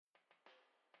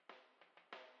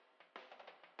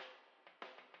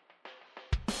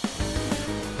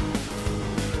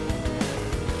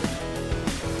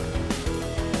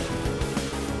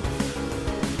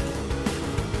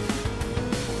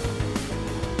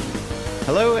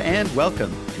Hello and welcome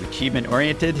to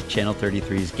Achievement-Oriented, Channel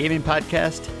 33's gaming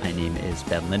podcast. My name is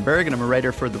Ben Lindbergh, and I'm a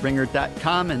writer for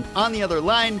TheRinger.com. And on the other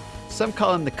line, some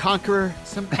call him the Conqueror,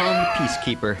 some call him the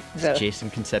Peacekeeper. It's Jason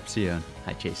Concepcion.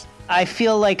 Hi, Jason. I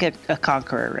feel like a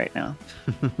conqueror right now.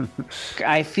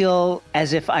 I feel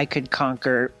as if I could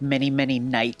conquer many, many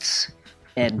knights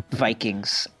and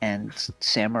Vikings and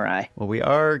samurai. Well, we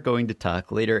are going to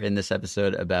talk later in this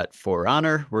episode about For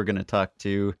Honor. We're going to talk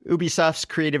to Ubisoft's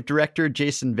creative director,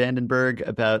 Jason Vandenberg,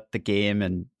 about the game.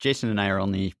 And Jason and I are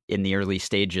only in the early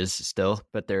stages still,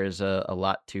 but there is a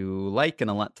lot to like and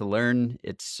a lot to learn.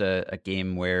 It's a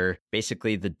game where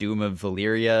basically the doom of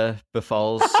Valyria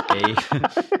befalls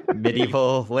a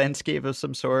medieval landscape of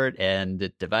some sort, and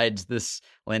it divides this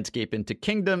landscape into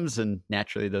kingdoms, and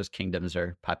naturally those kingdoms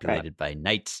are populated by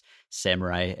knights,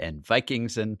 samurai, and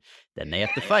Vikings, and then they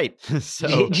have to fight.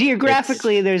 So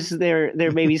geographically,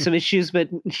 there may be some issues, but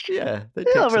yeah, they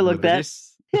overlook that.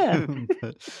 Yeah,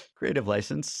 creative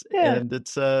license, yeah. And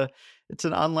it's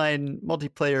an online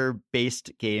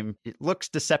multiplayer-based game. It looks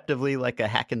deceptively like a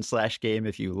hack and slash game.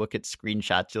 If you look at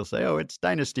screenshots, you'll say, oh, it's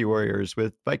Dynasty Warriors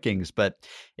with Vikings, but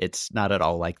it's not at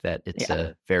all like that. It's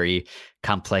a very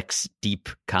complex, deep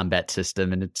combat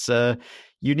system, and it's a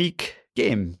unique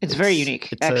game. It's very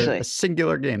unique, actually. A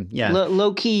singular game, yeah.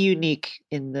 Low-key unique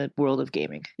in the world of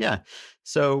gaming. Yeah.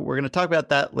 So we're going to talk about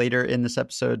that later in this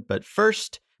episode, but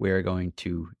first, we're going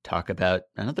to talk about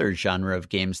another genre of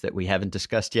games that we haven't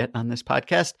discussed yet on this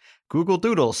podcast, Google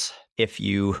Doodles. If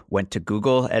you went to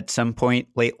Google at some point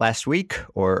late last week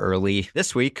or early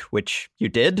this week, which you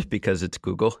did because it's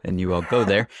Google and you all go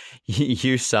there,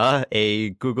 you saw a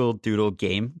Google Doodle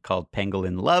game called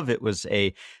Pangolin Love. It was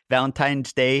a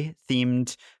Valentine's Day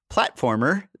themed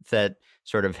platformer that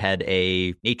sort of had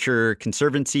a nature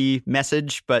conservancy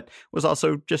message, but was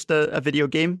also just a video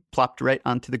game plopped right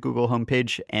onto the Google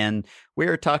homepage. And we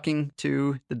are talking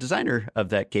to the designer of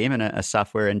that game and a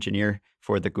software engineer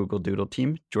for the Google Doodle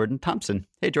team, Jordan Thompson.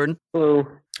 Hey, Jordan. Hello.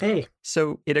 Hey.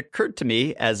 So it occurred to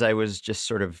me as I was just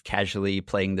sort of casually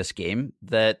playing this game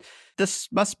that this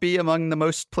must be among the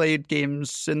most played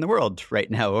games in the world right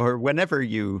now, or whenever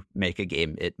you make a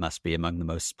game, it must be among the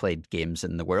most played games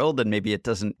in the world. And maybe it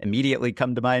doesn't immediately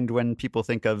come to mind when people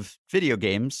think of video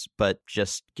games, but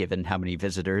just given how many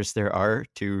visitors there are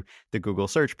to the Google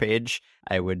search page,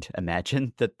 I would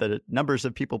imagine that the numbers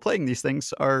of people playing these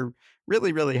things are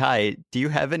really, really high. Do you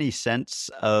have any sense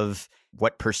of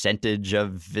what percentage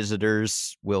of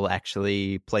visitors will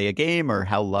actually play a game or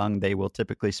how long they will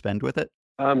typically spend with it?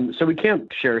 So we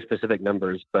can't share specific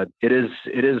numbers, but it's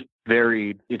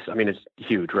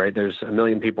huge, right? There's 1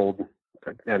 million people,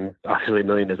 and obviously 1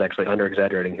 million is actually under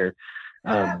exaggerating here,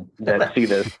 that see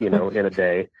this, in a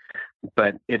day.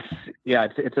 But it's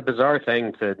a bizarre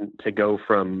thing to go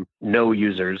from no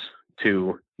users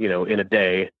to, in a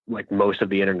day, like most of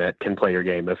the internet can play your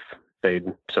game if they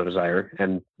so desire,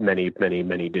 and many, many,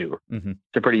 many do. Mm-hmm.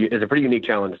 It's a pretty unique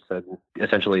challenge to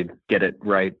essentially get it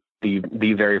right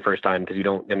the very first time, because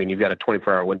you've got a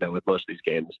 24-hour window with most of these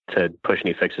games to push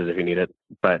any fixes if you need it.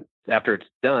 But after it's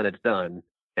done,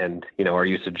 and our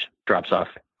usage drops off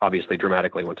obviously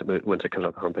dramatically once it comes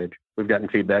off the homepage. We've gotten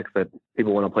feedback that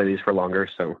people want to play these for longer,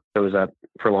 so it was up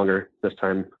for longer this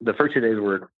time. The first 2 days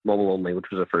were mobile only, which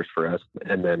was a first for us,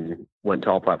 and then went to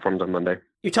all platforms on Monday.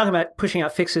 You're talking about pushing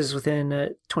out fixes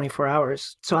within 24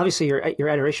 hours. So obviously your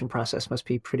iteration process must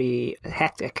be pretty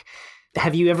hectic.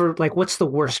 Have you ever, what's the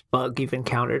worst bug you've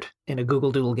encountered in a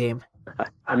Google Doodle game?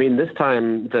 I mean, this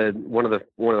time one of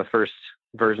the first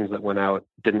versions that went out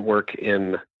didn't work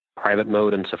in private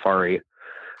mode in Safari,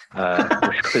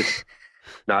 which was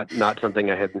not something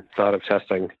I had thought of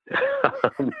testing.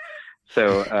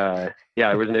 There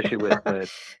was an issue with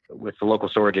the local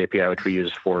storage API, which we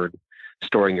use for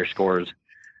storing your scores,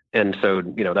 and so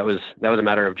that was a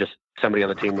matter of just somebody on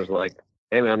the team was like,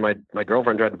 hey man, my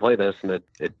girlfriend tried to play this and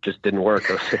it just didn't work.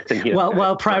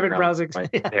 While private browsing, my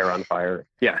hair on fire.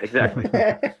 Yeah, exactly.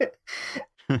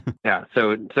 Yeah.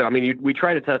 So I mean, we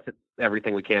try to test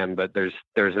everything we can, but there's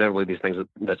inevitably these things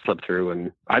that slip through.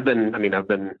 And I've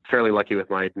been fairly lucky with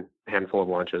my handful of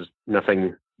launches.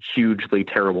 Nothing hugely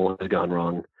terrible has gone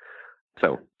wrong.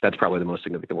 So that's probably the most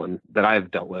significant one that I've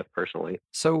dealt with personally.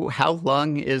 So how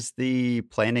long is the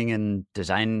planning and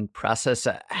design process?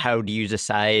 How do you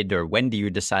decide, or when do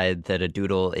you decide that a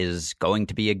doodle is going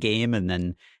to be a game? And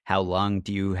then how long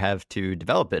do you have to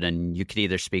develop it? And you could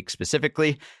either speak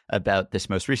specifically about this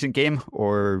most recent game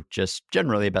or just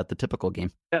generally about the typical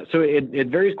game. Yeah, so it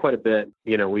varies quite a bit.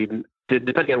 We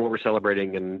depending on what we're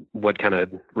celebrating and what kind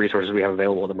of resources we have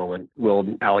available at the moment, we'll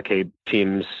allocate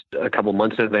teams a couple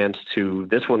months in advance to,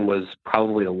 this one was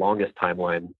probably the longest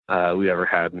timeline we ever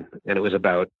had. And it was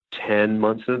about 10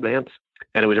 months in advance.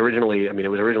 And it was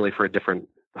originally for a different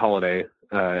holiday.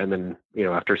 And then,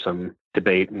 after some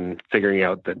debate and figuring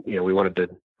out that, we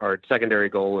wanted our secondary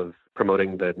goal of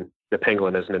promoting the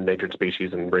pangolin as an endangered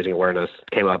species and raising awareness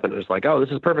came up, and it was like, oh, this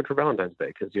is perfect for Valentine's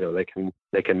Day because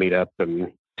they can meet up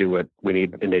and do what we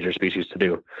need endangered species to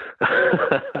do.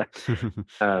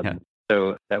 Yeah.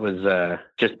 So that was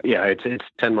it's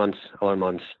 10 months, 11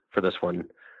 months for this one.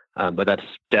 But that's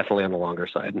definitely on the longer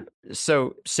side.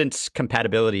 So since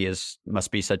compatibility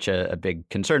must be such a big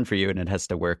concern for you, and it has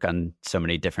to work on so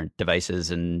many different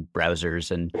devices and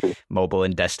browsers and mobile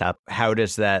and desktop, how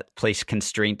does that place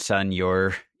constraints on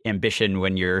your ambition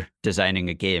when you're designing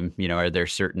a game? Are there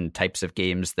certain types of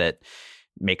games that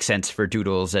make sense for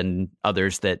Doodles and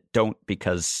others that don't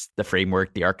because the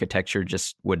framework, the architecture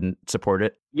just wouldn't support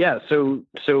it? Yeah, so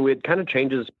it kind of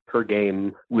changes per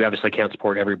game. We obviously can't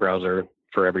support every browser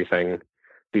for everything.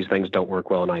 These things don't work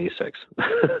well in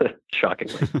IE6,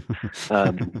 shockingly.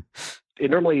 It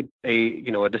normally,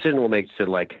 a decision we'll make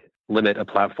to limit a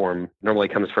platform normally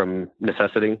comes from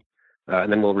necessity,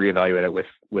 and then we'll reevaluate it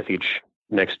with each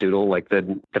next doodle. Like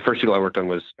the first doodle I worked on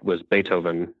was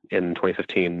Beethoven in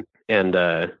 2015, and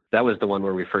that was the one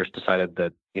where we first decided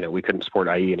that we couldn't support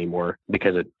IE anymore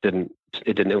because it didn't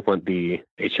implement the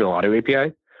HTML audio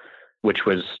API, which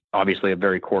was obviously a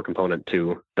very core component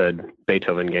to the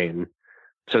Beethoven game.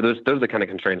 So those are the kind of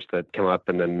constraints that come up,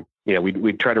 and then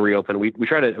we try to reopen. We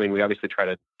obviously try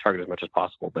to target as much as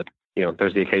possible, but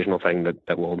there's the occasional thing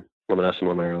that will limit us in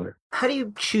one way or another. How do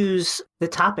you choose the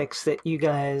topics that you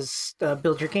guys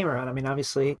build your game around? I mean,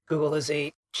 obviously, Google is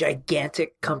a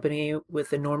gigantic company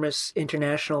with enormous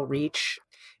international reach,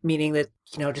 meaning that,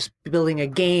 just building a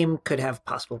game could have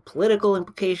possible political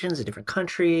implications in different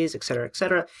countries, et cetera, et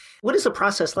cetera. What is the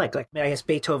process like? I guess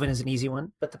Beethoven is an easy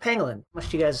one, but the pangolin, how much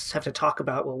do you guys have to talk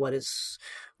about? Well,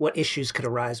 what issues could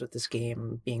arise with this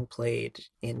game being played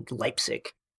in Leipzig?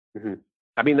 Mm-hmm.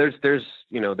 I mean, there's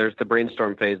the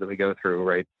brainstorm phase that we go through,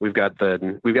 right? We've got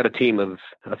a team of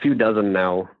a few dozen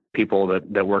now people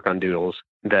that work on Doodles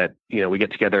that, we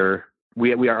get together.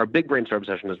 Our big brainstorm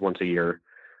session is once a year.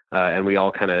 And we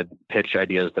all kind of pitch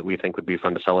ideas that we think would be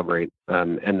fun to celebrate.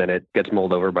 And then it gets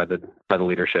mulled over by the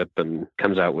leadership and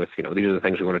comes out with, these are the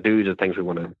things we want to do. These are the things we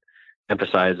want to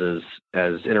emphasize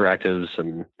as interactives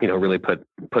and, really put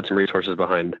some resources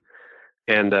behind.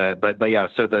 And, but yeah,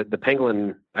 so the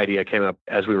pangolin idea came up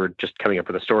as we were just coming up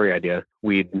with a story idea.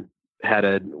 We had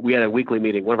a weekly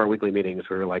meeting, one of our weekly meetings,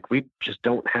 we were like, we just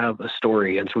don't have a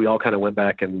story. And so we all kind of went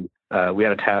back and we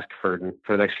had a task for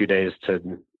the next few days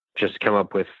to just come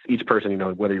up with, each person,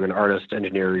 whether you're an artist,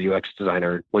 engineer, UX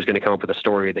designer, was going to come up with a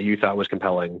story that you thought was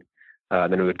compelling.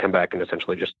 Then we would come back and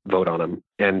essentially just vote on them.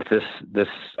 And this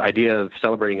idea of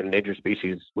celebrating an endangered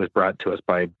species was brought to us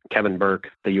by Kevin Burke,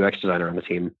 the UX designer on the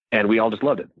team. And we all just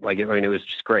loved it. It was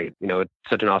just great. It's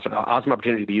such an awesome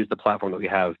opportunity to use the platform that we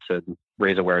have to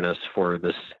raise awareness for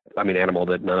this, animal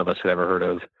that none of us had ever heard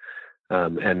of.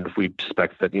 And we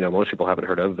suspect that, most people haven't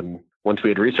heard of. And once we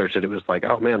had researched it, it was like,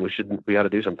 oh man, we got to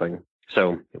do something.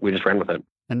 So we just ran with it.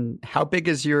 And how big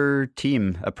is your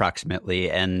team approximately?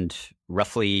 And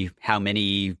roughly how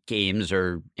many games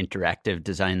or interactive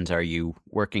designs are you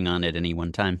working on at any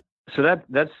one time? So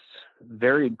that's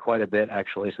varied quite a bit,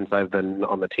 actually, since I've been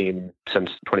on the team since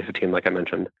 2015, like I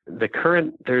mentioned.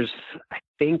 There's, I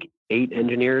think, 8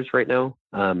 engineers right now.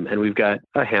 And we've got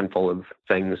a handful of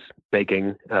things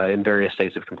baking in various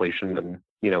states of completion. And,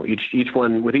 each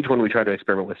one we try to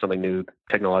experiment with something new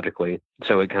technologically.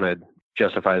 So it kind of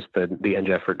justifies the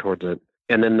eng effort towards it.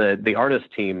 And then the artist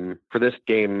team for this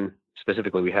game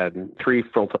specifically, we had 3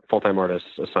 full-time artists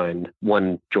assigned.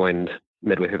 One joined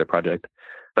midway through the project.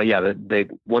 But yeah,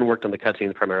 one worked on the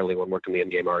cutscenes primarily, one worked on the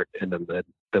in-game art, and then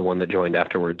the one that joined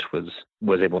afterwards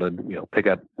was able to pick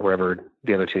up wherever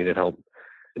the other two needed help.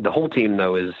 The whole team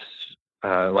though is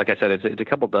like I said, it's a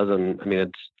couple dozen.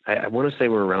 I want to say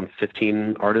we're around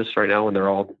 15 artists right now, and they're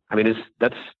all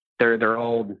they're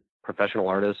all professional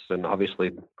artists and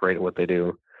obviously great at what they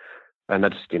do. And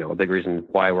that's, a big reason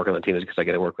why I work on the team is because I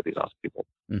get to work with these awesome people.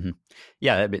 Mm-hmm.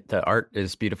 Yeah, the art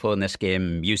is beautiful in this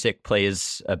game. Music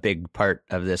plays a big part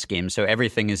of this game. So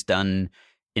everything is done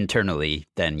internally.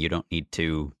 Then you don't need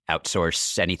to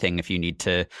outsource anything. If you need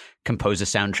to compose a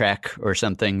soundtrack or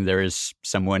something, there is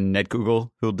someone at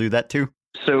Google who'll do that too.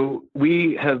 So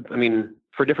we have,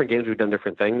 for different games, we've done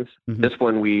different things. Mm-hmm. This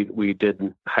one, we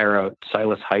did hire out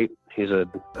Silas Height. He's a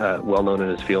well-known in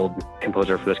his field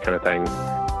composer for this kind of thing.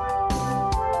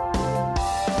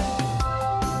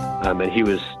 and he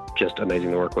was just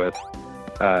amazing to work with.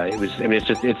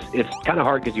 It's kind of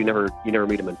hard because you never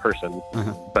meet him in person,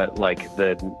 but like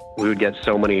we would get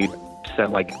so many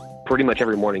sent, like pretty much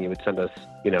every morning he would send us,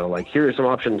 like, here are some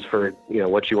options for,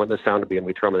 what you want the sound to be, and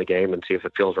we throw them in the game and see if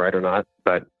it feels right or not.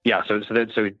 But yeah, so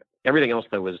everything else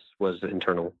that was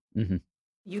internal. Mm-hmm.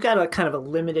 You got a kind of a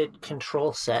limited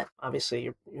control set.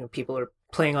 Obviously, people are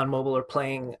playing on mobile or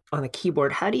playing on the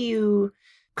keyboard. How do you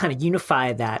kind of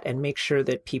unify that and make sure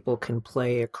that people can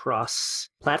play across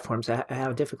platforms?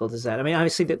 How difficult is that? I mean,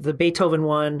 obviously the Beethoven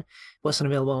one wasn't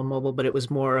available on mobile, but it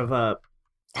was more of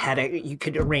you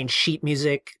could arrange sheet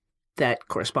music that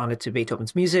corresponded to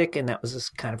Beethoven's music, and that was this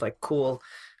kind of like cool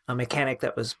mechanic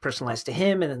that was personalized to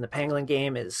him. And then the Pangolin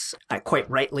game is quite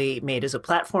rightly made as a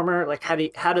platformer. Like,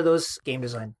 how do those game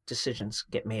design decisions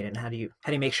get made, and how do you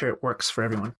make sure it works for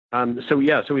everyone? So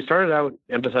we started out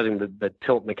emphasizing the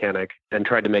tilt mechanic and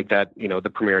tried to make that,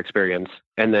 the premier experience,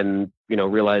 and then,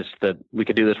 realized that we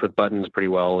could do this with buttons pretty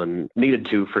well, and needed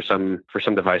to for some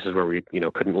devices where we,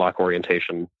 couldn't lock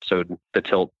orientation. So the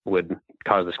tilt would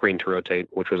cause the screen to rotate,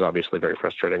 which was obviously very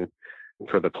frustrating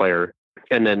for the player.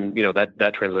 And then,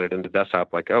 that translated into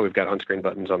desktop, like, oh, we've got on-screen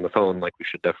buttons on the phone, like we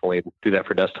should definitely do that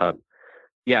for desktop.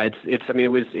 Yeah, it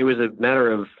was a matter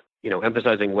of,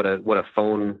 emphasizing what a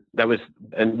phone that was.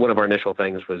 And one of our initial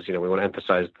things was, we want to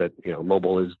emphasize that,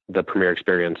 mobile is the premier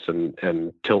experience,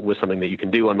 and tilt was something that you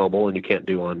can do on mobile and you can't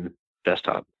do on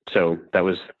desktop. So that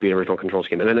was the original control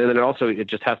scheme. And then it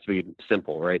just has to be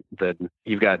simple, right? That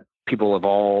you've got people of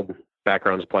all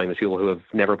backgrounds playing this, people who have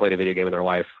never played a video game in their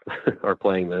life are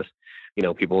playing this.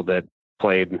 People that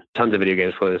played tons of video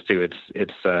games play this too.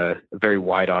 It's a very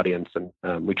wide audience,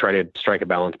 and we try to strike a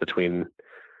balance between,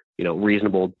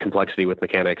 reasonable complexity with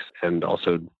mechanics and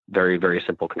also very, very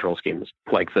simple control schemes.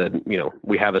 Like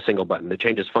we have a single button that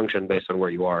changes function based on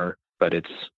where you are, but it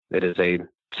is a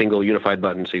single unified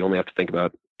button, so you only have to think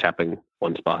about tapping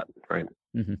one spot, right?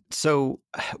 Mm-hmm. So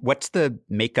what's the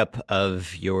makeup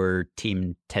of your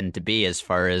team tend to be as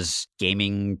far as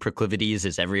gaming proclivities?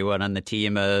 Is everyone on the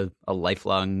team a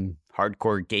lifelong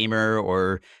hardcore gamer,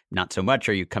 or not so much?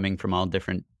 Are you coming from all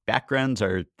different backgrounds?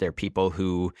 Are there people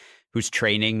whose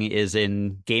training is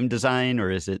in game design,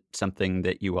 or is it something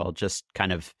that you all just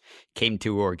kind of came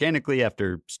to organically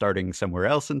after starting somewhere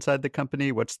else inside the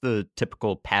company? What's the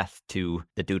typical path to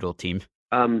the Doodle team?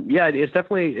 It's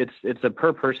definitely, it's a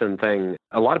per person thing.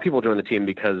 A lot of people join the team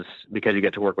because you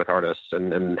get to work with artists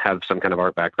and have some kind of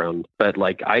art background. But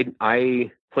like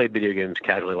I played video games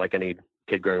casually like any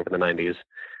kid growing up in the 90s,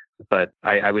 but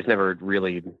I was never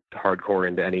really hardcore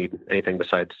into anything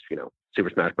besides, Super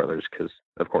Smash Brothers, because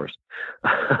of course.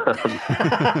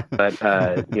 But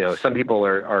some people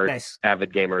are nice.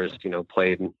 Avid gamers,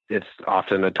 played. It's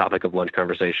often a topic of lunch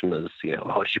conversation is,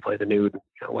 oh, did you play the nude?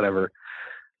 Whatever.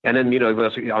 And then,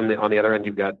 on the other end,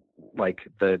 you've got like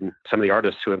some of the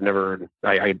artists who have never,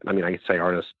 I say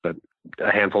artists, but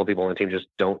a handful of people on the team just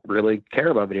don't really care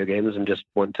about video games and just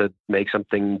want to make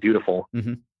something beautiful.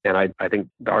 Mm-hmm. And I think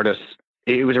the artists,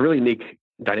 it was a really unique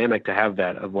dynamic to have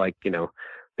that of like,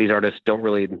 these artists don't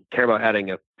really care about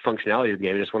adding a functionality to the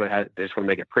game. They just want to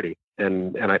make it pretty.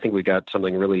 And I think we got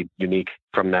something really unique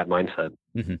from that mindset.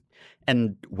 Mm-hmm.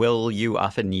 And will you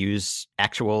often use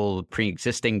actual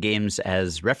pre-existing games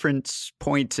as reference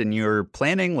points in your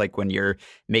planning? Like when you're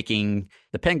making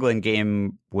the Pangolin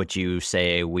game, would you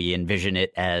say we envision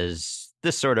it as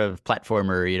this sort of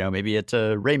platformer, maybe it's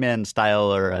a Rayman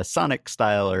style or a Sonic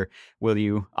style, or will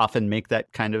you often make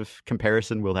that kind of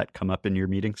comparison? Will that come up in your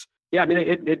meetings? Yeah, I mean,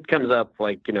 it comes up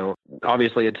like,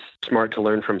 obviously it's smart to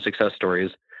learn from success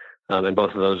stories. And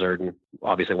both of those are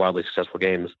obviously wildly successful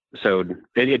games. So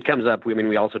it comes up.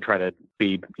 We also try to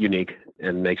be unique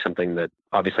and make something that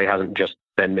obviously hasn't just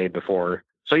been made before.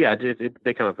 So yeah,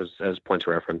 they come up as points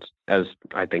of reference, as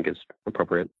I think is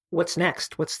appropriate. What's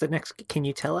next? What's the next? Can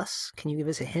you tell us? Can you give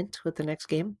us a hint what the next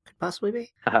game could possibly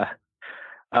be?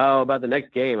 About the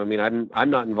next game. I mean, I'm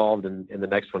not involved in the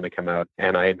next one to come out,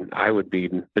 and I would be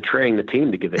betraying the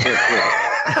team to give a hint.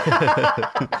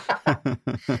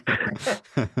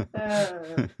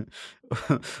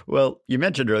 Well, you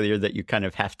mentioned earlier that you kind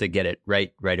of have to get it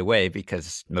right away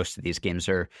because most of these games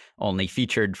are only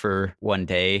featured for one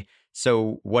day.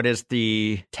 So what is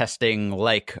the testing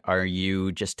like? Are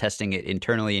you just testing it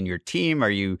internally in your team? Are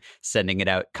you sending it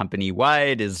out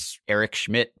company-wide? Is Eric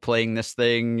Schmidt playing this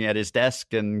thing at his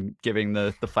desk and giving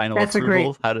the final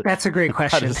approval? That's a great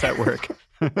question. How does that work?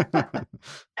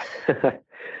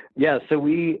 Yeah, so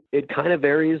it kind of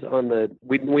varies on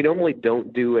we normally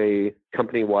don't do a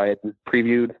company-wide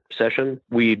preview session.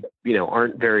 We,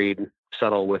 aren't very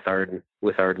subtle with our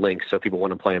links. So if people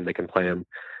want to play them, they can play them.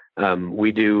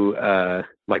 We do,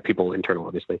 like people internal,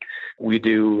 obviously, we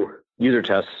do user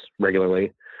tests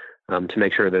regularly to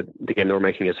make sure that the game that we're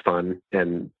making is fun.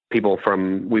 And people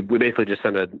we basically just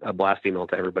send a blast email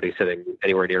to everybody sitting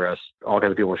anywhere near us. All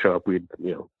kinds of people will show up. We'd,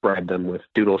 bribe them with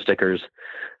doodle stickers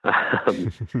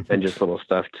and just little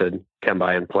stuff to come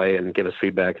by and play and give us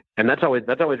feedback. And that's always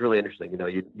really interesting.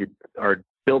 You are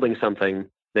building something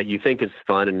that you think is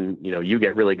fun and, you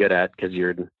get really good at because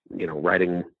you're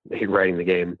writing the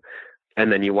game.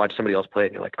 And then you watch somebody else play it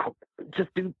and you're like, oh, just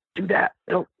do that.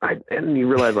 And you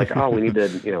realize like, oh, we need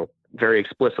to, very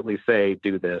explicitly say,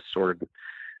 do this, or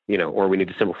we need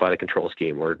to simplify the control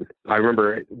scheme. Or I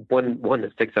remember one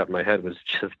that sticks out in my head was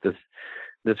just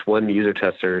this one user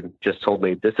tester just told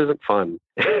me, this isn't fun.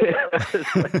 Like,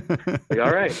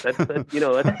 all right, that's good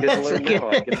to learn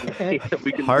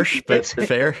now. Harsh, but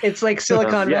fair. It's like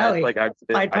Silicon Valley. It's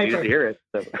like I used to hear it.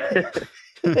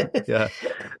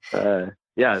 So.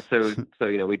 Yeah. So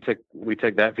we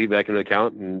took that feedback into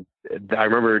account, and I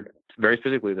remember very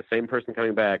specifically the same person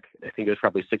coming back. I think it was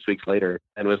probably 6 weeks later,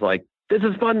 and was like, "This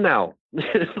is fun now."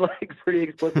 It's like pretty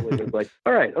explicitly. It was like,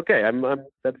 "All right, okay."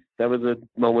 That was a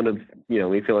moment of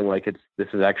me feeling like this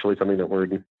is actually something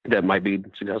that might be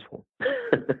successful.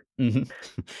 Mm-hmm.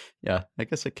 Yeah, I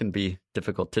guess it can be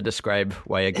difficult to describe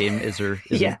why a game is or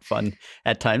isn't fun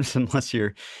at times unless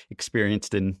you're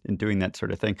experienced in doing that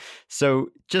sort of thing. So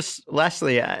just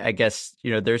lastly, I guess,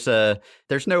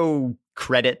 there's no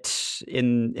credit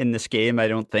in this game. I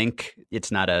don't think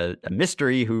it's not a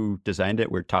mystery who designed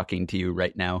it. We're talking to you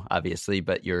right now, obviously,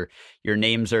 but your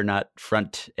names are not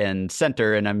front and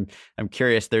center. And I'm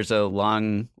curious, there's a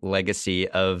long legacy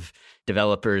of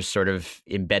developers sort of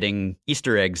embedding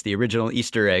Easter eggs. The original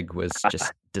Easter egg was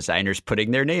just designers putting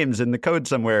their names in the code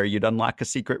somewhere. You'd unlock a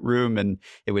secret room and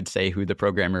it would say who the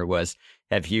programmer was.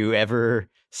 Have you ever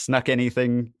snuck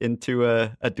anything into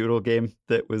a Doodle game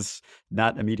that was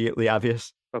not immediately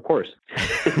obvious? Of course.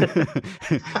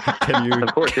 Can you,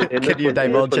 of course. Can you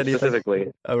divulge anything?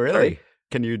 Specifically. Oh, really? Sorry?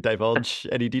 Can you divulge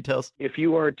any details? If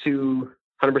you are to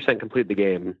 100% complete the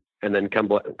game and then come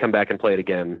back and play it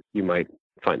again, you might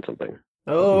find something.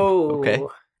 Oh, okay.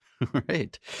 All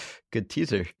right. Good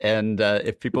teaser. And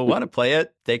if people want to play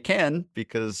it, they can,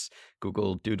 because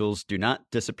Google Doodles do not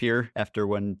disappear after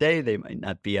one day. They might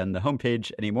not be on the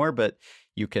homepage anymore, but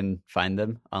you can find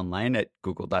them online at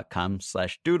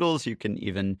google.com/doodles. You can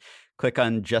even click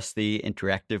on just the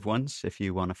interactive ones if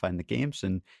you want to find the games.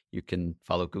 And you can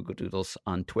follow Google Doodles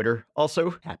on Twitter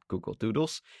also at Google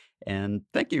Doodles. And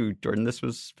thank you, Jordan. This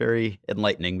was very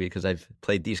enlightening because I've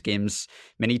played these games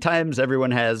many times.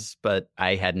 Everyone has, but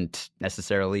I hadn't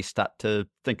necessarily stopped to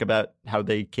think about how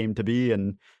they came to be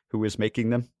and who was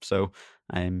making them. So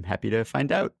I'm happy to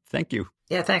find out. Thank you.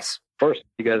 Yeah, thanks. Of course.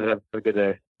 You guys have a good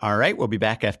day. All right. We'll be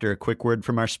back after a quick word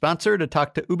from our sponsor to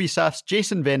talk to Ubisoft's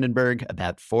Jason Vandenberg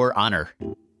about For Honor.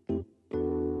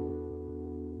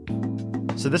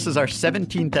 So this is our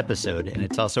 17th episode, and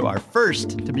it's also our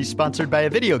first to be sponsored by a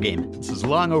video game. This is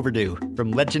long overdue.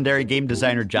 From legendary game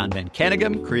designer John Van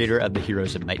Caneghem, creator of the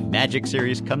Heroes of Might and Magic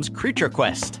series, comes Creature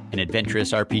Quest, an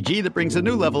adventurous RPG that brings a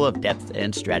new level of depth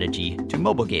and strategy to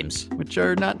mobile games, which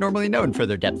are not normally known for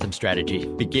their depth and strategy.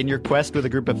 Begin your quest with a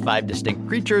group of 5 distinct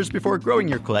creatures before growing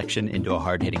your collection into a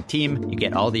hard-hitting team. You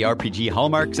get all the RPG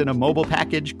hallmarks in a mobile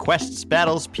package: quests,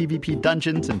 battles, PvP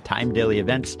dungeons, and timed daily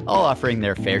events, all offering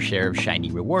their fair share of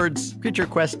shiny rewards. Creature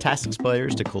Quest tasks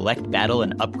players to collect, battle,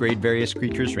 and upgrade various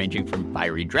creatures ranging from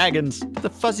fiery dragons to the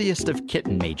fuzziest of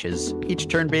kitten mages. Each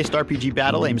turn-based RPG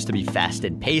battle aims to be fast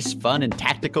in pace, fun, and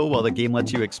tactical, while the game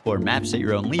lets you explore maps at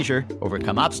your own leisure,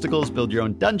 overcome obstacles, build your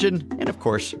own dungeon, and of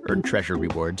course, earn treasure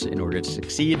rewards in order to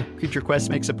succeed. Creature Quest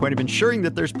makes a point of ensuring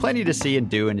that there's plenty to see and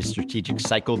do in a strategic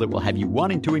cycle that will have you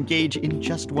wanting to engage in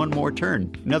just one more turn.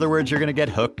 In other words, you're going to get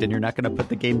hooked and you're not going to put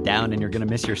the game down and you're going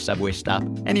to miss your subway stop,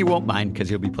 and you won't mind because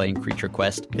you'll be playing Creature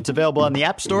Quest. It's available on the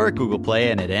App Store, Google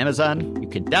Play, and at Amazon. You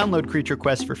can download Creature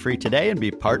Quest for free today and be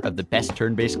part of the best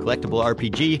turn-based collectible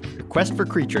RPG. Your quest for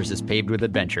creatures is paved with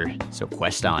adventure, so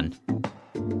quest on.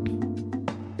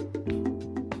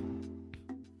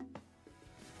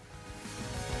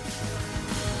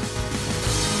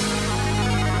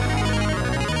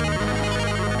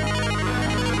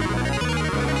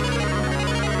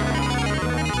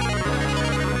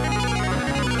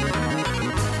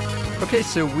 Okay,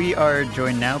 so we are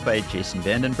joined now by Jason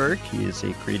Vandenberg. He is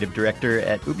a creative director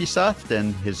at Ubisoft,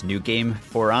 and his new game,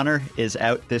 For Honor, is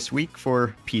out this week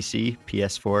for PC,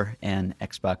 PS4, and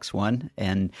Xbox One.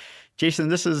 And Jason,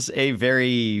 this is a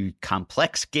very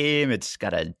complex game. It's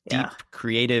got a deep,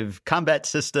 creative combat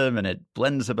system, and it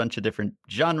blends a bunch of different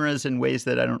genres in ways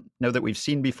that I don't know that we've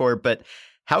seen before. But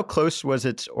How close was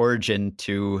its origin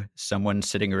to someone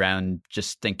sitting around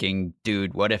just thinking,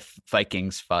 dude, what if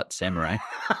Vikings fought samurai?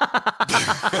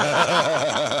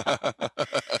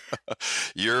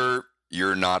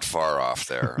 You're not far off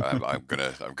there. I'm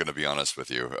gonna be honest with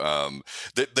you.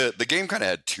 The game kind of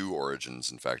had two origins.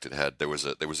 In fact, there was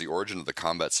the origin of the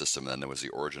combat system, and then there was the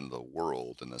origin of the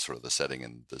world and the sort of the setting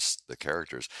and the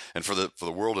characters. And for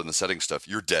the world and the setting stuff,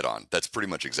 you're dead on. That's pretty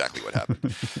much exactly what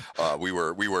happened. We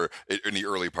were in the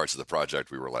early parts of the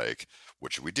project. We were like,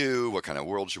 what should we do? What kind of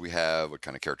world should we have? What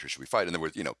kind of characters should we fight? And there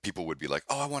were, people would be like,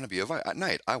 oh, I want to be a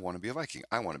knight. I want to be a Viking.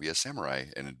 I want to be a samurai.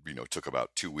 And it took about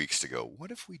 2 weeks to go,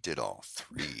 what if we did all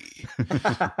three?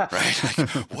 Right? Like,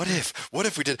 what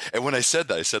if we did? And when I said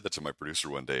that to my producer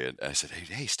one day, and I said,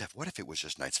 hey, Steph, what if it was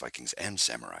just knights, Vikings, and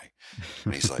samurai?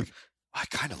 And he's like, I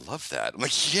kind of love that. I'm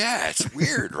like, yeah, it's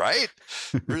weird, right?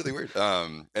 Really weird.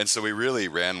 And so we really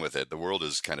ran with it. The world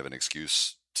is kind of an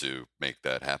excuse to make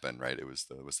that happen, right? It was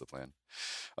the plan.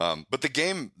 But the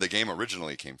game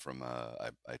originally came from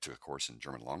I took a course in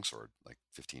German longsword like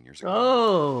 15 years ago.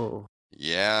 Oh,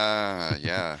 yeah.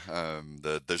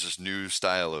 There's this new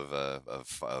style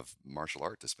of martial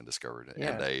art that's been discovered,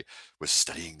 Yeah. and I was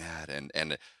studying that,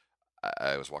 and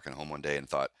I was walking home one day and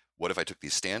thought, what if I took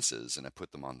these stances and I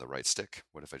put them on the right stick?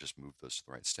 What if I just moved those to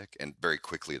the right stick? And very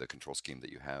quickly, the control scheme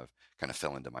that you have kind of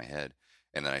fell into my head,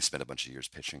 and then I spent a bunch of years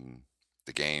pitching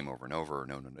the game over and over.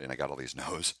 No, and I got all these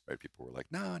no's. Right? People were like,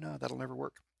 no, that'll never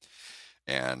work.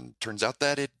 And turns out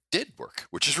that it did work,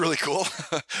 which is really cool.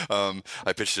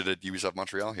 I pitched it at Ubisoft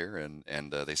Montreal here,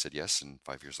 and they said yes. And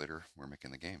 5 years later, we're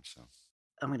making the game. So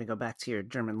I'm going to go back to your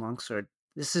German longsword.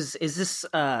 Is this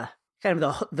kind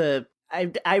of the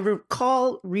I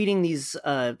recall reading these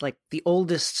like the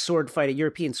oldest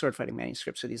European sword fighting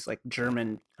manuscripts, or these like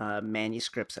German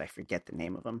manuscripts. I forget the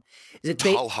name of them. Is it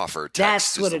Talhofer text?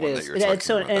 That's is what the it one is. That you're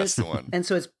talking about. That's the one. And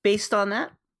so it's based on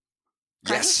that.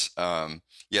 Yes.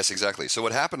 Yes, exactly. So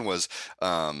what happened was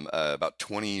about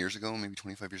 20 years ago, maybe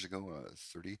 25 years ago,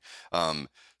 30,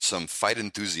 some fight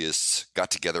enthusiasts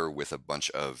got together with a bunch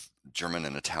of German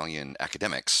and Italian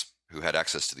academics who had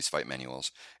access to these fight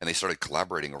manuals, and they started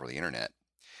collaborating over the internet.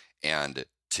 And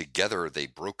together they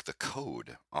broke the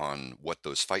code on what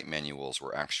those fight manuals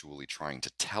were actually trying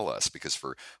to tell us, because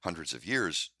for hundreds of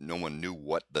years, no one knew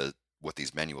what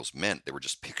these manuals meant. They were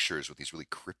just pictures with these really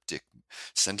cryptic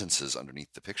sentences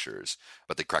underneath the pictures,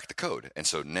 but they cracked the code. And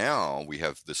so now we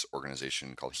have this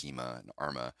organization called HEMA and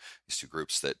ARMA, these two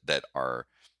groups that are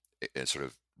sort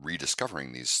of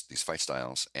rediscovering these fight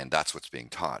styles, and that's what's being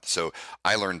taught. So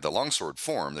I learned the longsword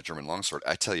form, the German longsword.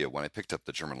 I tell you, when I picked up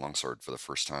the German longsword for the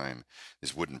first time,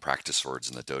 these wooden practice swords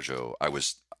in the dojo,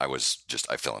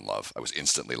 I fell in love. I was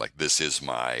instantly like, this is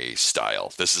my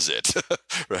style. This is it.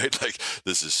 Right? Like,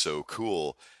 this is so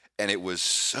cool. And it was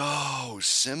so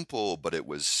simple, but it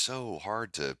was so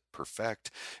hard to perfect.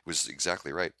 It was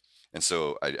exactly right. And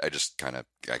so I just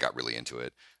I got really into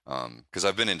it, because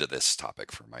I've been into this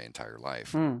topic for my entire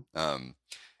life. And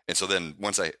so then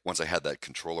once I had that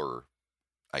controller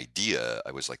idea,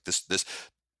 I was like,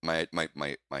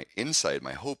 my insight,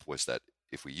 my hope was that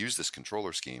if we use this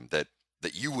controller scheme, that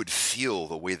you would feel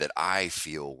the way that I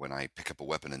feel when I pick up a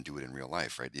weapon and do it in real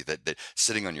life, right? That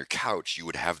sitting on your couch, you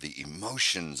would have the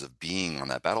emotions of being on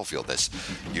that battlefield.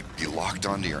 You'd be locked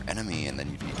onto your enemy, and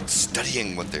then you'd be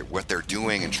studying what they're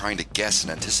doing and trying to guess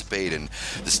and anticipate. And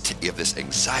you have this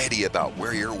anxiety about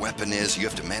where your weapon is. You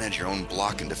have to manage your own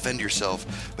block and defend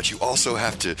yourself, but you also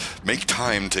have to make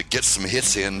time to get some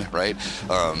hits in, right?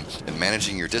 And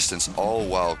managing your distance, all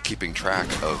while keeping track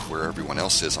of where everyone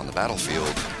else is on the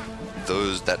battlefield.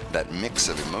 That mix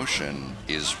of emotion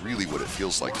is really what it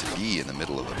feels like to be in the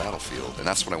middle of a battlefield, and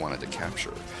that's what I wanted to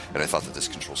capture. And I thought that this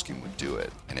control scheme would do it,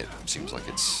 and it seems like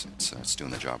it's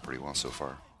doing the job pretty well so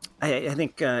far. I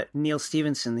think Neil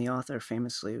Stevenson, the author,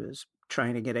 famously was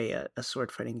trying to get a sword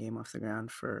fighting game off the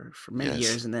ground for many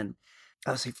years, and then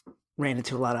obviously ran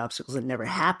into a lot of obstacles that never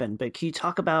happened. But can you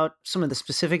talk about some of the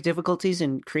specific difficulties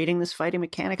in creating this fighting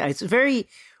mechanic? It's very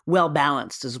well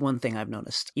balanced, is one thing I've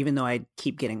noticed, even though I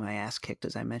keep getting my ass kicked,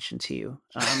 as I mentioned to you,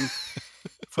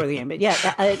 for the game. But yeah,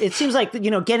 it seems like,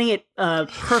 getting it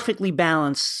perfectly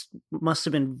balanced must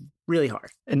have been really hard.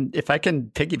 And if I can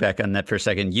piggyback on that for a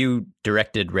second, you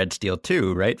directed Red Steel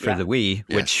 2, right? For the Wii,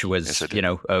 which was, a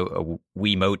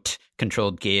Wiimote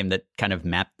controlled game that kind of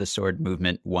mapped the sword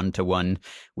movement one-to-one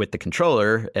with the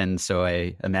controller. And so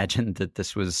I imagined that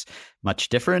this was much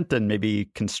different and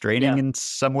maybe constraining in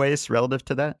some ways relative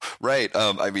to that. Right.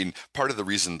 I mean, part of the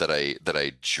reason that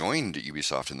I joined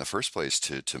Ubisoft in the first place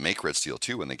to make Red Steel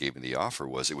 2 when they gave me the offer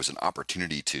was it was an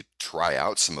opportunity to try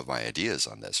out some of my ideas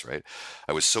on this, right?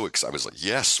 I was so excited. I was like,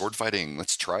 yes, sword fighting,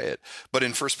 let's try it. But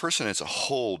in first person, it's a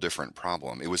whole different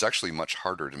problem. It was actually much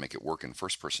harder to make it work in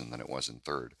first person than it was in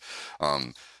third.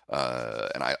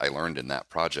 And I learned in that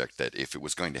project that if it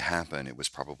was going to happen, it was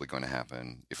probably going to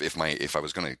happen. If I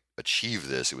was going to achieve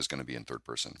this, it was going to be in third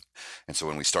person. And so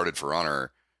when we started For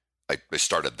Honor, I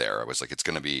started there. I was like, it's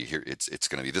going to be here. It's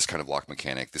going to be this kind of lock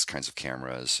mechanic, this kinds of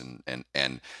cameras,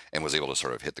 and was able to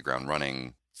sort of hit the ground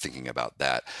running, thinking about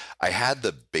that. I had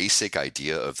the basic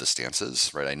idea of the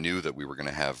stances, right? I knew that we were going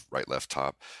to have right, left,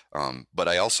 top, but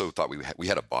I also thought we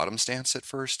had a bottom stance at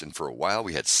first, and for a while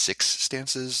we had 6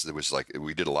 stances. There was like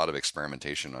we did a lot of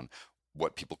experimentation on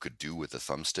what people could do with the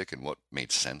thumbstick and what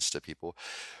made sense to people.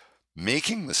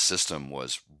 Making the system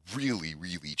was really,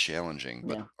 really challenging.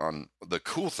 But the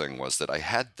cool thing was that I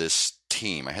had this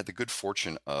team. I had the good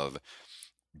fortune of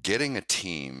getting a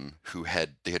team who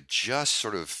had just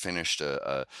sort of finished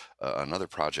another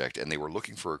project, and they were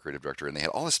looking for a creative director, and they had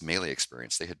all this Melee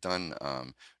experience. They had done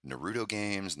Naruto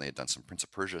games, and they had done some Prince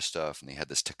of Persia stuff, and they had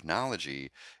this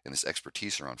technology and this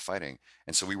expertise around fighting.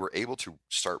 And so we were able to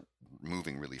start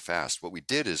moving really fast. What we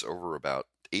did is over about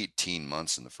 18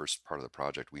 months in the first part of the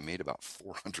project, we made about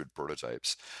 400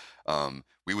 prototypes.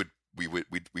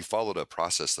 We followed a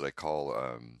process that I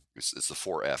call it's the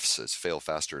 4 F's. It's fail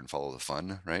faster and follow the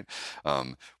fun, right?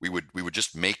 We would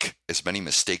just make as many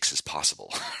mistakes as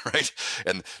possible, right?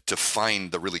 And to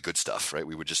find the really good stuff, right?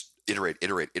 We would just iterate.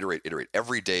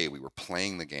 Every day we were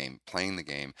playing the game,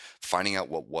 finding out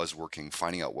what was working,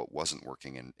 finding out what wasn't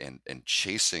working, and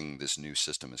chasing this new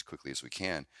system as quickly as we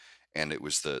can. And it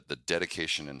was the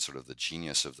dedication and sort of the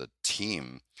genius of the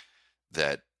team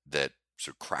that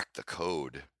sort of cracked the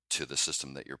code to the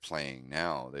system that you're playing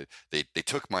now. They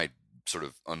took my sort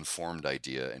of unformed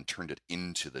idea and turned it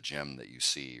into the gem that you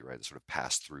see, right? It sort of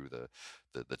passed through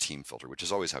the team filter, which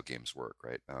is always how games work,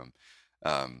 right?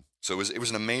 So it was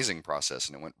an amazing process,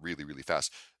 and it went really, really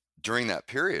fast. During that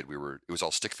period, it was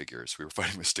all stick figures. We were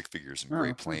fighting with stick figures in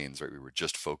Great Plains, right? We were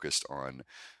just focused on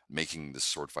making this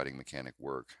sword fighting mechanic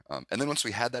work. And then once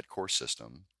we had that core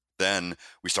system, then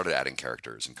we started adding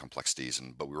characters and complexities,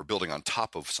 but we were building on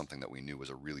top of something that we knew was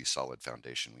a really solid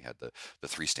foundation. We had the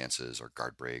 3 stances, our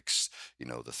guard breaks,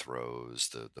 the throws,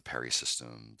 the parry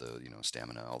system, the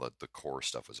stamina, all the core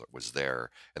stuff was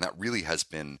there, and that really has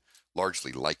been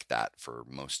largely like that for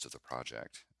most of the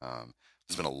project.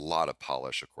 There's been a lot of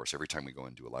polish, of course. Every time we go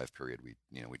into a live period, we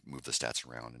move the stats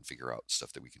around and figure out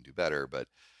stuff that we can do better. But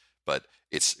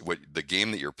it's what the game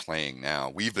that you're playing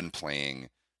now. We've been playing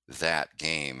that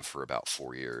game for about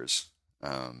 4 years.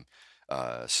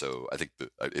 So I think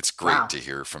it's great to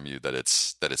hear from you that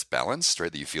it's balanced,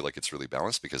 right? That you feel like it's really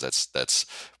balanced, because that's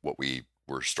what we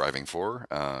were striving for.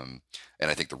 And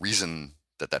I think the reason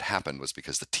that happened was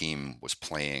because the team was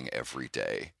playing every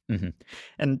day. Mm-hmm.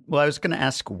 And I was going to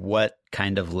ask what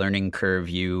kind of learning curve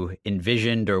you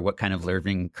envisioned, or what kind of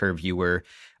learning curve you were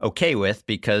okay with,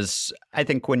 because I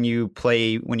think when you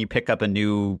pick up a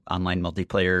new online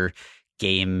multiplayer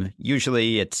game,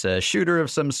 usually it's a shooter of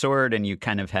some sort, and you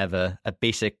kind of have a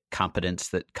basic competence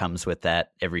that comes with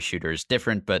that. Every shooter is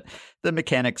different, but the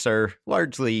mechanics are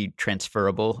largely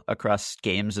transferable across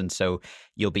games, and so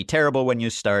you'll be terrible when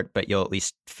you start, but you'll at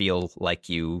least feel like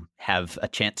you have a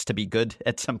chance to be good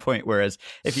at some point. Whereas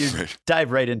if you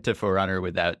dive right into For Honor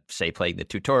without, say, playing the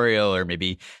tutorial or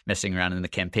maybe messing around in the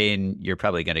campaign, you're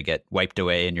probably going to get wiped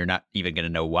away, and you're not even going to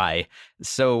know why.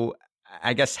 So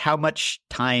I guess how much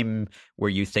time were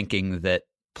you thinking that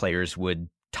players would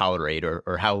tolerate,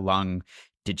 or how long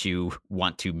did you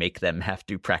want to make them have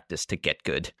to practice to get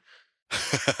good?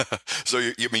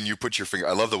 So you put your finger.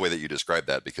 I love the way that you describe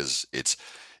that, because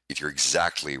you're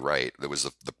exactly right. There was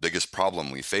the biggest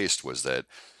problem we faced was that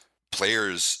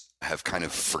players have kind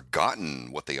of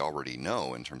forgotten what they already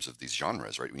know in terms of these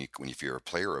genres, right? If you're a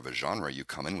player of a genre, you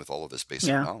come in with all of this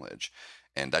basic knowledge.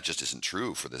 And that just isn't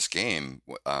true for this game,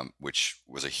 which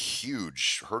was a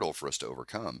huge hurdle for us to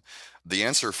overcome. The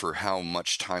answer for how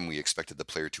much time we expected the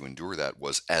player to endure that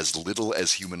was as little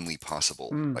as humanly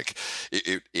possible. Like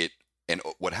it. And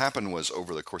what happened was,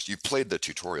 over the course, you played the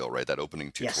tutorial, right? That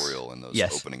opening tutorial and those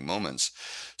opening moments.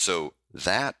 So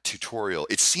that tutorial,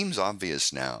 it seems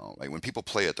obvious now. Like when people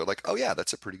play it, they're like, "Oh yeah,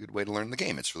 that's a pretty good way to learn the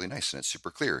game. It's really nice and it's super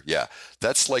clear." Yeah,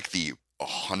 that's like the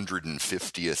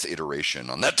 150th iteration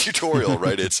on that tutorial,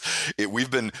 right? We've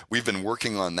been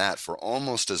working on that for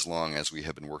almost as long as we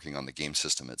have been working on the game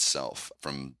system itself.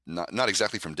 From not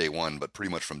exactly from day one, but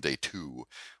pretty much from day two,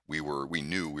 we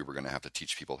knew we were going to have to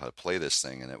teach people how to play this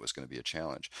thing, and it was going to be a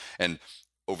challenge. And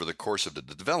over the course of the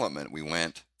development, we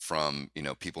went from,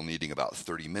 people needing about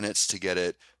 30 minutes to get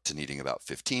it, to needing about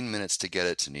 15 minutes to get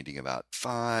it, to needing about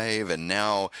 5. And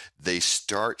now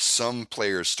some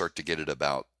players start to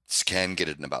can get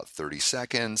it in about 30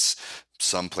 seconds.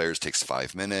 Some players takes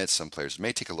 5 minutes. Some players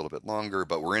may take a little bit longer,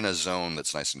 but we're in a zone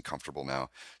that's nice and comfortable now.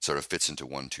 Sort of fits into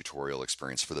one tutorial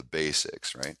experience for the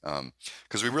basics, right?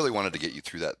 Because we really wanted to get you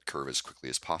through that curve as quickly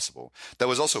as possible. That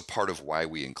was also part of why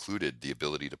we included the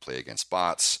ability to play against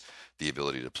bots, the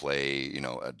ability to play,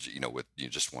 with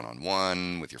just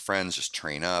one-on-one with your friends, just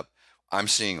train up. I'm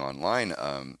seeing online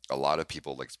a lot of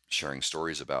people like sharing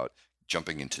stories about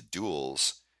jumping into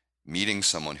duels, meeting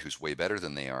someone who's way better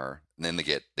than they are, and then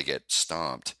they get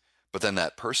stomped. But then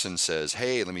that person says,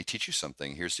 "Hey, let me teach you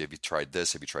something. Have you tried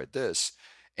this? Have you tried this?"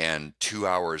 And 2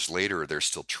 hours later, they're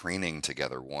still training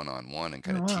together one-on-one and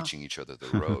kind of teaching each other the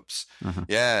ropes.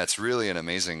 Yeah, it's really a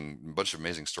bunch of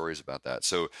amazing stories about that.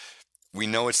 So we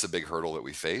know it's the big hurdle that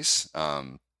we face.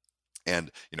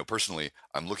 And personally,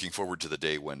 I'm looking forward to the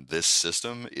day when this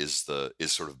system is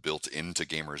sort of built into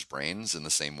gamers' brains in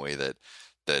the same way that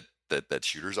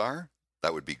shooters are.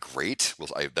 That would be great. Well,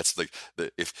 that's like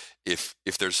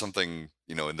if there's something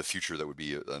in the future that would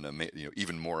be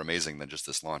even more amazing than just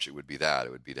this launch, it would be that.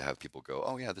 It would be to have people go,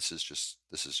 "Oh yeah, this is just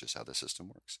how the system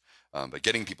works." But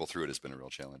getting people through it has been a real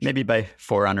challenge. Maybe by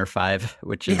For Honor 5,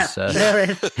 which is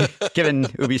given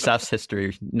Ubisoft's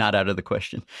history, not out of the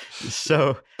question.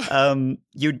 So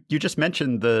you just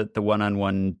mentioned the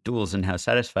one-on-one duels and how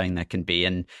satisfying that can be,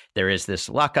 and there is this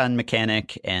lock-on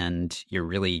mechanic, and you're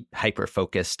really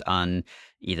hyper-focused on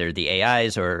either the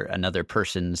AIs or another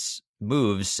person's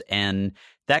moves, and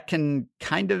that can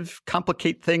kind of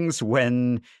complicate things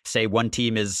when, say, one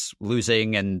team is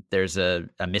losing and there's a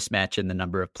mismatch in the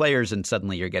number of players, and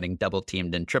suddenly you're getting double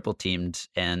teamed and triple teamed,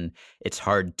 and it's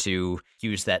hard to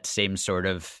use that same sort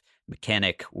of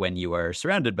mechanic when you are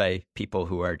surrounded by people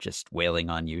who are just wailing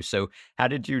on you. So how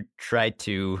did you try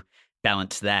to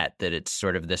balance that it's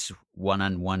sort of this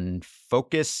one-on-one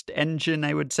focused engine,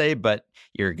 I would say, but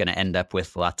you're going to end up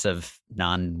with lots of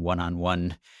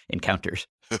non-one-on-one encounters?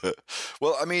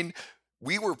 Well, I mean,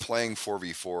 we were playing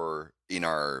 4v4 in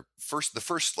the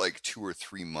first like 2 or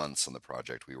 3 months on the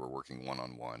project. We were working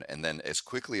one-on-one, and then as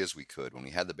quickly as we could, when we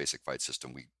had the basic fight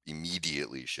system, we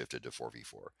immediately shifted to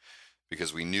 4v4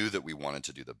 because we knew that we wanted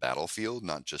to do the battlefield,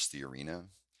 not just the arena.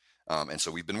 And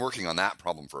so we've been working on that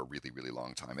problem for a really, really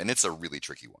long time, and it's a really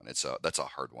tricky one. That's a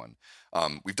hard one.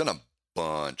 We've done a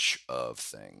bunch of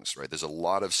things, right? There's a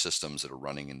lot of systems that are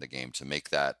running in the game to make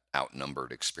that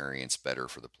outnumbered experience better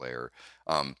for the player.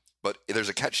 But there's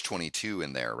a catch-22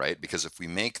 in there, right? Because if we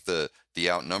make the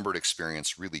outnumbered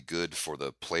experience really good for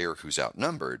the player who's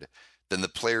outnumbered, then the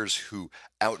players who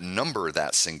outnumber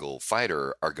that single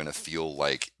fighter are going to feel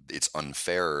like it's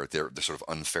unfair. They're sort of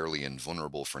unfairly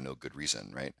invulnerable for no good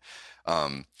reason, right?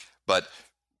 But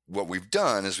what we've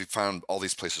done is we've found all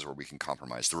these places where we can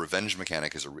compromise. The revenge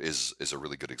mechanic is a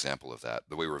really good example of that.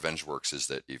 The way revenge works is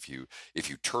that if you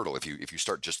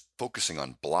start just focusing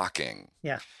on blocking,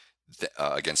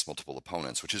 against multiple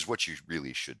opponents, which is what you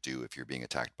really should do if you're being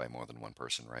attacked by more than one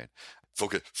person, right?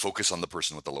 Focus on the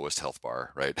person with the lowest health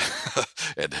bar, right?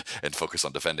 and focus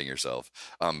on defending yourself.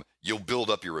 You'll build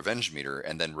up your revenge meter,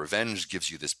 and then revenge gives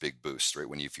you this big boost, right?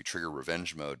 If you trigger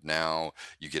revenge mode, now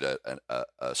you get a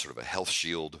sort of a health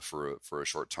shield for a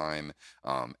short time,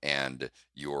 and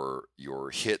your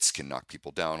hits can knock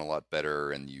people down a lot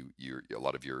better, and you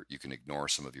can ignore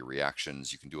some of your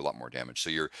reactions. You can do a lot more damage. So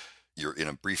you're in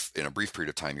a brief period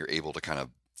of time, you're able to kind of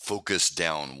focus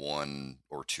down one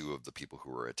or two of the people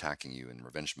who are attacking you in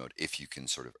revenge mode if you can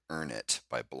sort of earn it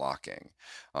by blocking.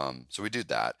 So we did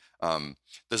that.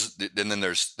 There's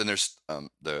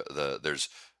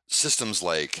systems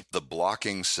like the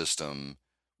blocking system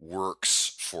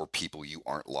works for people you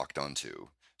aren't locked onto.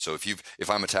 So if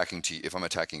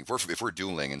we're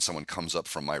dueling and someone comes up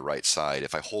from my right side,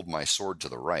 if I hold my sword to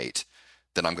the right,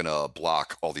 then I'm going to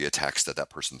block all the attacks that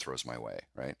person throws my way,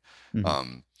 right?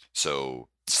 Mm-hmm. So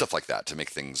stuff like that to make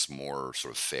things more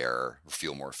sort of fair,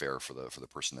 feel more fair for the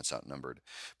person that's outnumbered.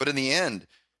 But in the end,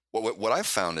 what I've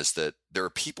found is that there are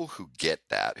people who get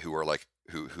that, who are like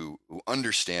who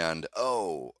understand,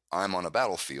 oh, I'm on a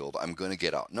battlefield, I'm going to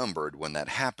get outnumbered. When that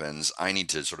happens, I need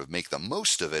to sort of make the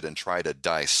most of it and try to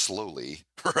die slowly,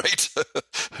 right?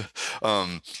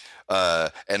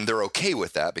 and they're okay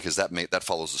with that because that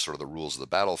follows the sort of the rules of the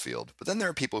battlefield. But then there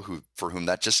are people for whom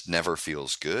that just never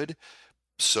feels good.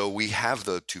 So we have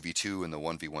the 2v2 and the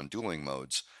 1v1 dueling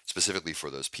modes specifically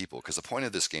for those people, because the point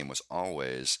of this game was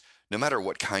always, no matter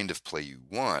what kind of play you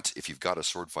want, if you've got a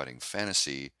sword fighting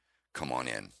fantasy, come on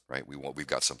in, right? We've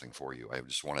got something for you. I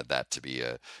just wanted that to be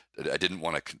I didn't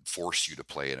want to force you to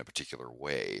play in a particular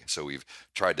way. So we've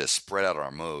tried to spread out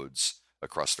our modes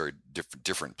across very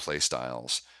different play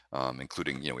styles,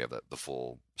 including, we have the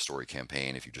full story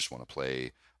campaign if you just want to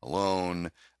play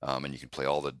alone, and you can play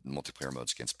all the multiplayer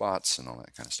modes against bots and all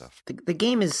that kind of stuff. The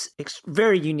game is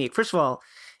very unique. First of all,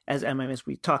 as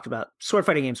we talked about, sword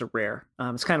fighting games are rare.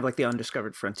 It's kind of like the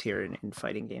undiscovered frontier in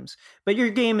fighting games. But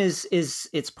your game is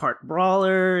it's part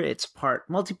brawler, it's part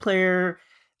multiplayer,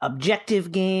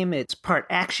 objective game, it's part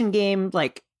action game.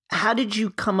 Like, how did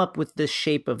you come up with the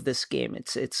shape of this game?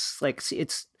 It's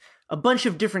a bunch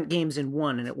of different games in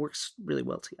one, and it works really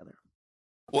well together.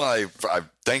 Well, I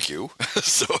thank you.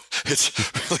 So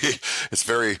it's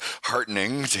very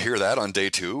heartening to hear that on day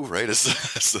 2, right?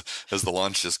 As the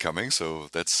launch is coming. So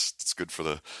that's good for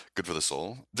the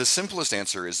soul. The simplest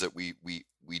answer is that we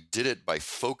did it by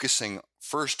focusing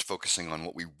on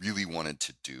what we really wanted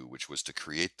to do, which was to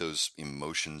create those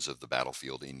emotions of the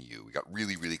battlefield in you. We got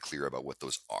really, really clear about what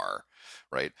those are,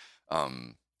 right?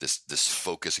 This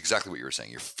focus, exactly what you were saying.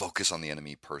 Your focus on the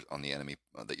enemy,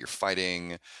 that you're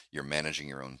fighting. You're managing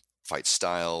your own fight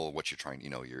style. What you're trying,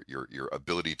 your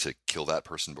ability to kill that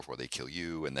person before they kill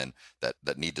you, and then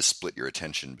that need to split your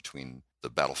attention between the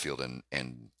battlefield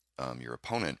and your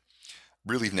opponent.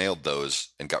 Really nailed those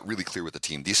and got really clear with the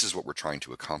team. This is what we're trying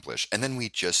to accomplish. And then we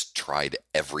just tried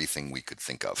everything we could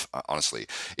think of. Honestly,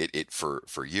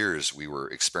 for years we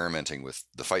were experimenting with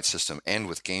the fight system and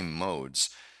with game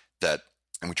modes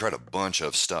and we tried a bunch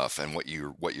of stuff, and what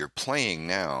you're playing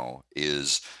now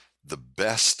is the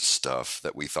best stuff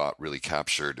that we thought really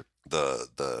captured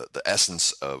the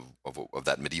essence of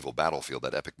that medieval battlefield,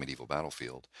 that epic medieval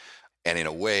battlefield, and in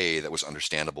a way that was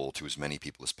understandable to as many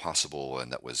people as possible,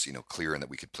 and that was clear and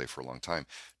that we could play for a long time.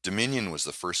 Dominion was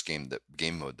the first game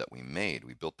mode that we made.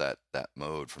 We built that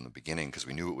mode from the beginning because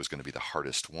we knew it was going to be the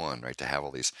hardest one, right? To have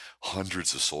all these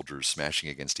hundreds of soldiers smashing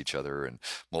against each other and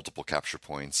multiple capture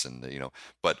points, and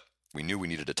but we knew we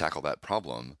needed to tackle that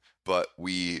problem. But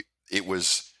it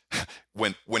was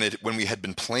when we had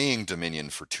been playing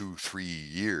Dominion for 2-3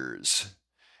 years.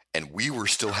 And we were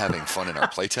still having fun in our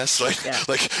playtests.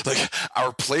 Like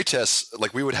our playtests,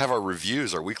 like we would have our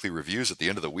weekly reviews at the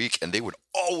end of the week, and they would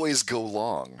always go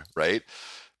long, right?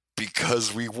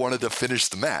 Because we wanted to finish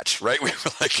the match, right? We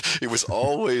were like, it was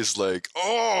always like,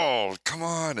 oh, come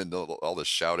on, and all the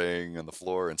shouting on the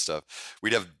floor and stuff.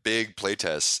 We'd have big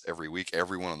playtests every week.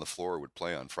 Everyone on the floor would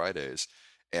play on Fridays.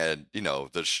 And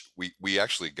we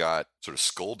actually got sort of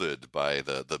scolded by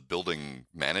the building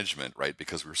management, right?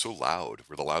 Because we were so loud.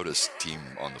 We're the loudest team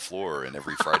on the floor, and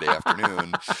every Friday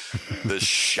afternoon, the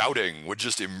shouting would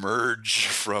just emerge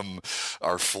from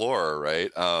our floor,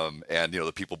 right? And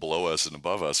the people below us and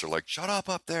above us are like, "Shut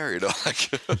up there,"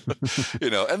 like,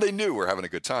 and they knew we're having a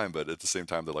good time, but at the same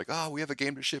time, they're like, "Oh, we have a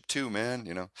game to ship too, man,"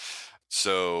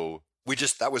 So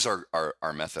that was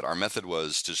our method. Our method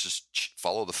was to just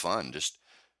follow the fun, just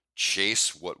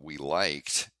chase what we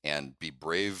liked and be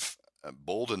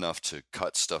bold enough to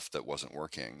cut stuff that wasn't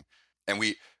working. And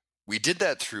we did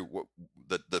that through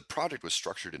the project was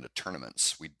structured into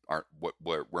tournaments.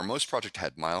 Where most projects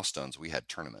had milestones, we had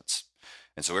tournaments.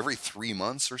 And so every 3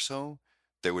 months or so,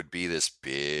 there would be this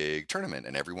big tournament,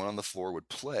 and everyone on the floor would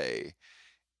play.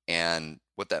 And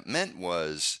what that meant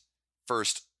was,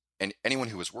 first, and anyone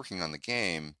who was working on the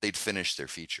game, they'd finish their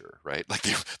feature, right? Like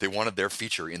they wanted their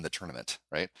feature in the tournament,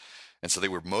 right? And so they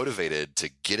were motivated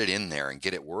to get it in there and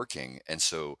get it working. And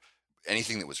so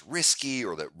anything that was risky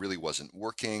or that really wasn't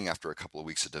working after a couple of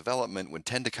weeks of development would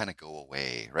tend to kind of go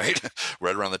away, right?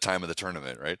 Right around the time of the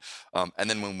tournament, right? And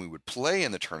then when we would play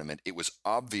in the tournament, it was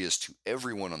obvious to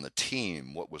everyone on the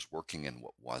team what was working and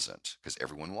what wasn't, because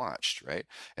everyone watched, right?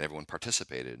 And everyone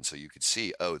participated. And so you could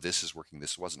see, oh, this is working,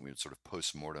 this wasn't. We would sort of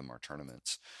post-mortem our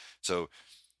tournaments. So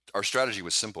our strategy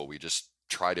was simple. We just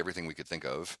tried everything we could think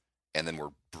of, and then we're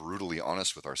brutally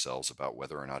honest with ourselves about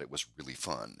whether or not it was really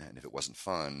fun. And if it wasn't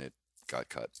fun, it got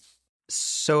cut.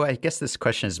 So I guess this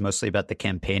question is mostly about the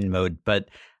campaign mode, but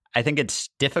I think it's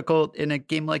difficult in a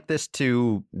game like this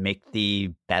to make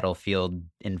the battlefield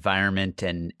environment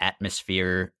and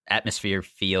atmosphere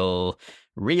feel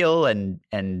real and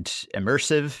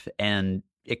immersive. And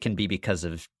it can be because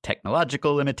of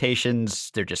technological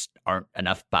limitations. There just aren't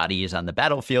enough bodies on the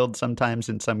battlefield sometimes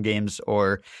in some games,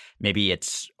 or maybe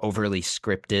it's overly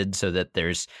scripted so that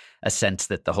there's a sense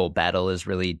that the whole battle is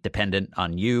really dependent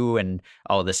on you and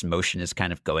all this motion is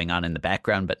kind of going on in the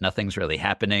background, but nothing's really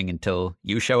happening until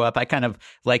you show up. I kind of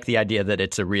like the idea that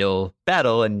it's a real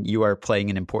battle and you are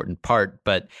playing an important part,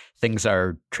 but things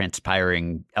are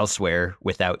transpiring elsewhere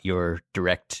without your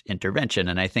direct intervention.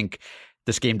 And I think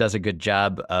this game does a good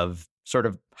job of sort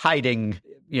of hiding,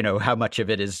 how much of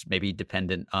it is maybe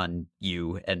dependent on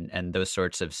you and those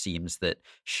sorts of seams that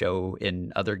show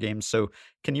in other games. So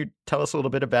can you tell us a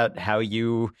little bit about how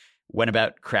you went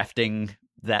about crafting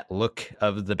that look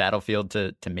of the battlefield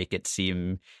to make it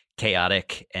seem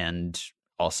chaotic and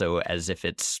also as if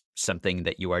it's something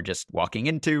that you are just walking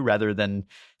into rather than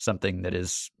something that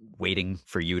is waiting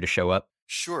for you to show up?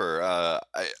 Sure,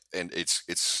 and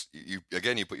it's you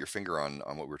again. You put your finger on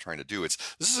what we're trying to do.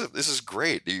 This is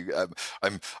great.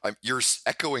 You're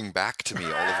echoing back to me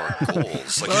all of our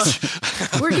goals.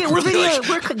 We're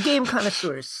game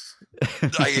connoisseurs.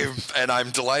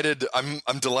 I'm delighted.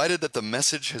 I'm delighted that the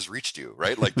message has reached you.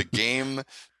 Right, like the game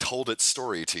told its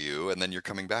story to you, and then you're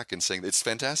coming back and saying it's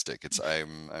fantastic.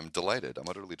 I'm delighted. I'm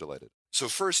utterly delighted. So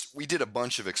first, we did a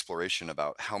bunch of exploration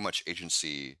about how much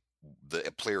agency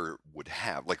the player would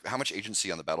have, like how much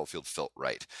agency on the battlefield felt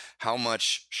right. How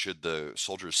much should the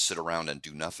soldiers sit around and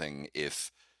do nothing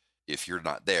if you're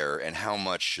not there, and how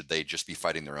much should they just be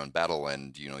fighting their own battle,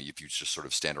 and if you just sort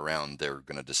of stand around, they're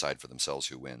going to decide for themselves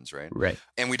who wins, right? Right.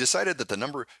 And we decided that the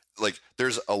number,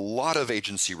 there's a lot of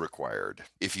agency required.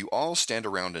 If you all stand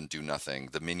around and do nothing,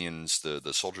 the minions,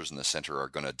 the soldiers in the center are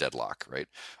going to deadlock, right?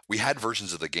 We had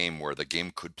versions of the game where the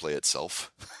game could play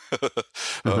itself,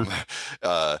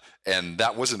 and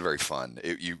that wasn't very fun.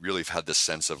 You really had this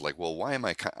sense of well, why am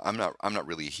I'm not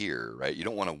really here, right? You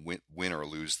don't want to win or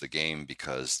lose the game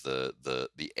because the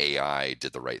AI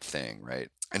did the right thing, right?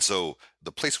 And so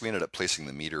the place we ended up placing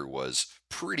the meter was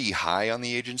pretty high on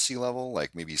the agency level,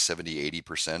 like maybe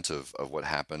 70-80% of what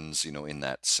happens, in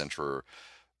that center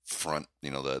front,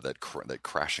 that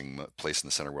crashing place in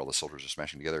the center where all the soldiers are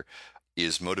smashing together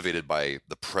is motivated by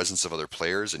the presence of other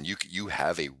players, and you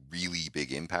have a really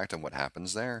big impact on what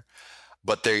happens there.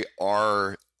 But they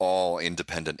are all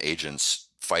independent agents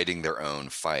fighting their own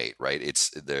fight, right?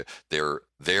 It's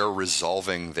they're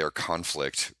resolving their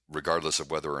conflict regardless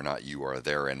of whether or not you are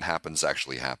there, and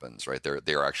actually happens, right?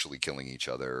 They're actually killing each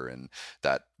other, and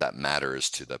that matters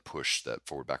to the push, that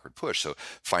forward backward push. So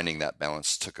finding that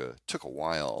balance took a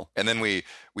while, and then we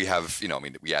have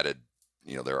we added.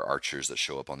 There are archers that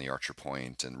show up on the archer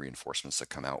point and reinforcements that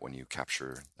come out when you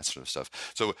capture that sort of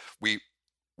stuff. So we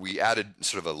added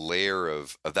sort of a layer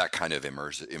of that kind of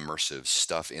immersive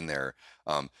stuff in there.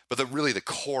 But the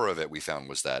core of it we found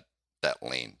was that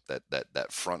lane,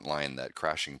 that front line, that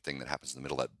crashing thing that happens in the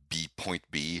middle, that point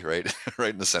B, right,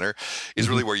 right in the center, is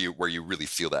really where you really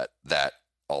feel that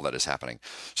all that is happening.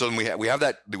 So then we have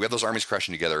those armies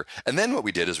crashing together, and then what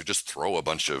we did is we just throw a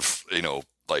bunch of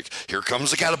here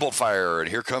comes the catapult fire, and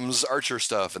here comes archer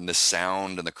stuff, and the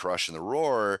sound and the crush and the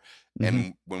roar.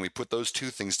 And when we put those two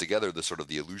things together, the sort of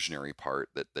the illusionary part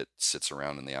that sits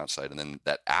around in the outside, and then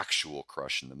that actual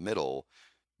crush in the middle,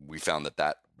 we found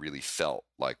that really felt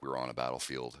like we were on a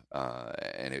battlefield,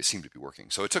 and it seemed to be working.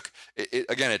 So it took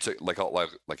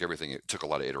like everything, it took a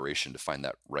lot of iteration to find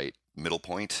that right middle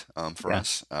point for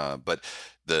us. But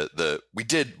we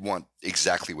did want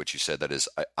exactly what you said. That is,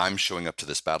 I'm showing up to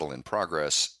this battle in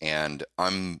progress, and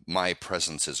my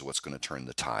presence is what's going to turn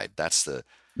the tide. That's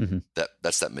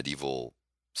that's that medieval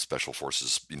special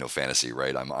forces, fantasy,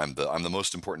 right? I'm the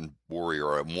most important warrior,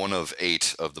 or I'm one of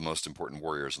 8 of the most important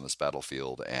warriors on this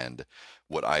battlefield, and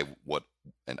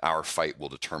and our fight will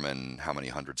determine how many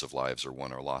hundreds of lives are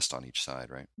won or lost on each side,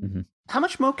 right? How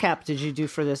much mocap did you do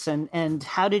for this, and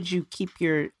how did you keep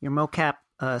your mocap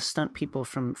stunt people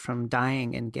from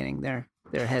dying and getting their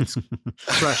heads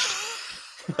crushed?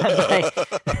 No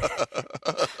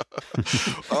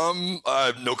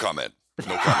comment.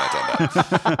 No comment on that.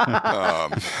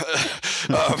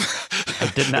 I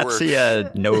did not see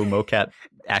no mocap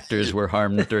actors were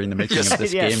harmed during the making of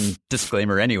this game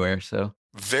disclaimer anywhere. So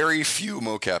very few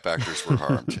mocap actors were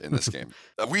harmed in this game.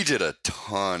 We did a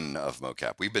ton of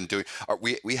mocap. We've been doing.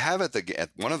 We have at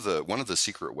one of the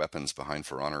secret weapons behind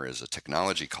For Honor is a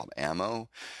technology called Ammo,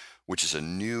 which is a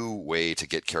new way to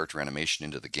get character animation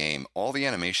into the game. All the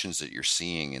animations that you're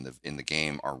seeing in the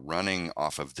game are running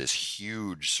off of this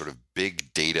huge sort of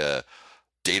big data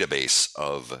database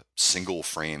of single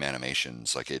frame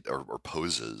animations or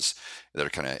poses that are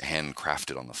kind of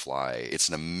handcrafted on the fly. It's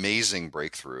an amazing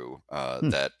breakthrough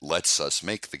that lets us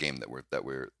make the game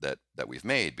that we've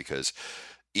made, because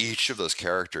each of those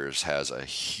characters has a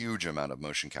huge amount of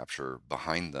motion capture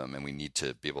behind them, and we need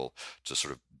to be able to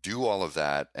sort of do all of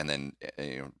that and then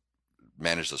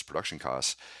manage those production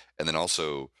costs, and then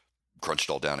also crunch it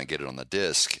all down and get it on the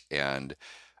disc. And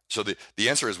so the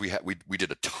answer is we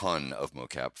did a ton of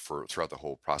mocap throughout the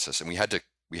whole process, and we had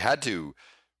to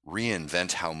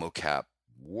reinvent how mocap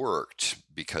worked,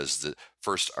 because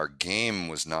our game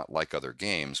was not like other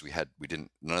games.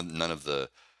 None of the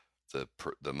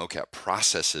mocap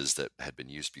processes that had been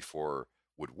used before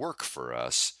would work for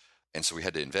us. And so we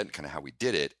had to invent kind of how we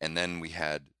did it. And then we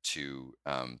had to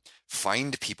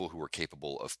find people who were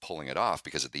capable of pulling it off,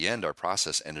 because at the end, our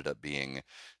process ended up being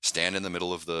stand in the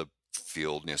middle of the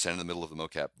field, stand in the middle of the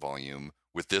mocap volume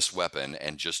with this weapon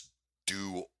and just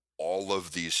do all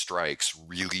of these strikes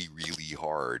really, really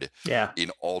hard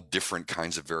in all different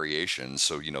kinds of variations.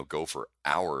 So, go for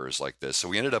hours like this. So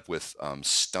we ended up with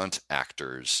stunt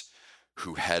actors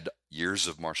who had years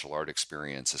of martial art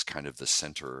experience as kind of the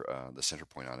center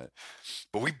point on it.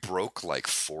 But we broke like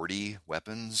 40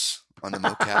 weapons on the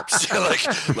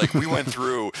mocaps. like we went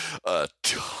through a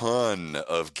ton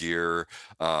of gear.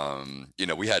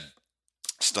 We had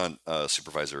stunt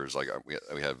supervisors. Like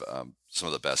we have some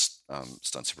of the best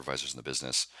stunt supervisors in the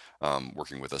business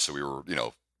working with us. So we were,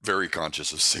 very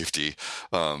conscious of safety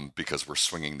because we're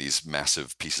swinging these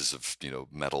massive pieces of,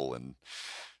 metal and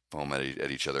foam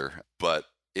at each other. But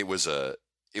it was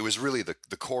really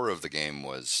the core of the game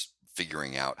was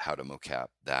figuring out how to mocap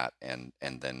that and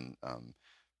then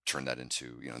turn that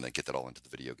into, and then get that all into the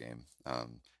video game.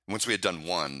 Once we had done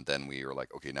one, then we were like,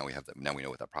 okay, now we have that. Now we know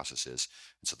what that process is,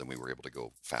 and so then we were able to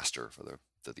go faster for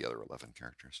the other 11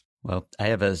 characters. Well, I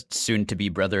have a soon-to-be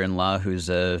brother-in-law who's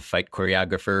a fight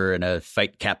choreographer and a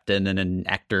fight captain and an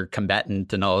actor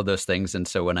combatant and all of those things. And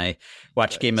so when I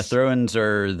watch Game of Thrones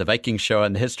or the Viking show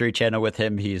on the History Channel with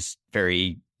him, he's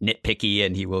very nitpicky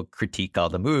and he will critique all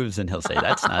the moves and he'll say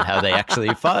that's not how they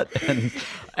actually fought.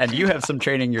 And you have some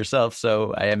training yourself,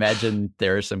 so I imagine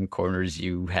there are some corners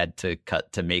you had to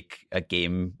cut to make a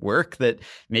game work that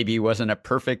maybe wasn't a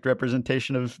perfect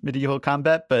representation of medieval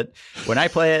combat. But when I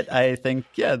play it, I think,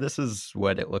 yeah, this is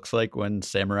what it looks like when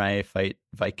samurai fight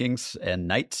Vikings and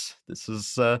knights. This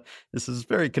is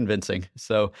very convincing.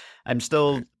 So I'm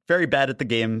still very bad at the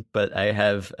game, but I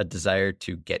have a desire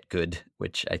to get good,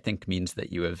 which I think means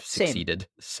that you have succeeded.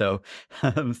 So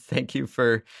thank you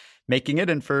for making it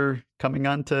and for coming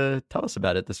on to tell us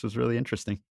about it. This was really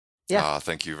interesting. Yeah.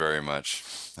 Thank you very much.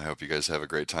 I hope you guys have a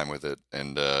great time with it,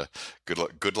 and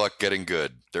good luck getting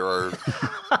good.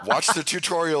 Watch the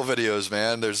tutorial videos,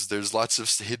 man. There's lots of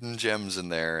hidden gems in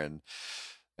there, and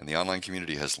the online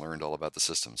community has learned all about the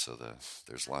system. So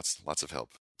there's lots of help.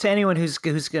 To anyone who's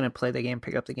going to play the game,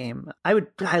 pick up the game, I would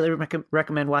highly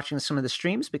recommend watching some of the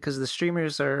streams, because the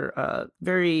streamers are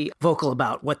very vocal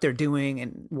about what they're doing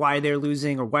and why they're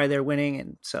losing or why they're winning.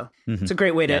 And so it's a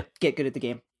great way to get good at the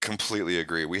game. Completely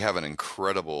agree. We have an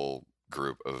incredible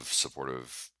group of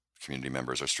supportive community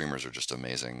members. Our streamers are just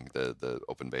amazing. The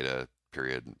open beta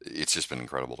period, it's just been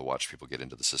incredible to watch people get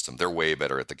into the system. They're way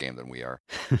better at the game than we are.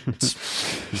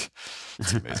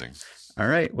 It's amazing. All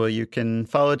right. Well, you can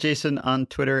follow Jason on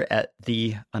Twitter at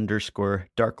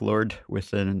 @the_Darklord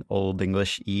with an old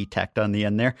English E tacked on the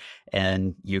end there.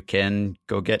 And you can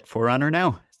go get For Honor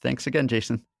now. Thanks again,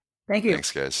 Jason. Thank you.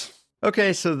 Thanks, guys.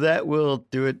 Okay, so that will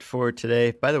do it for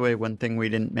today. By the way, one thing we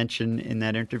didn't mention in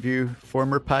that interview,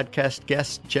 former podcast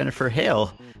guest Jennifer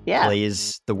Hale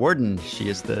plays the Warden. She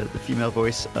is the female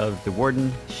voice of the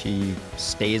Warden. She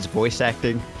stays voice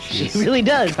acting. She really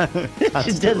does.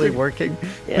 Constantly working.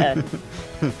 Yeah.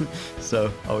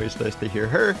 So always nice to hear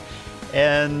her.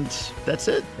 And that's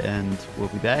it. And we'll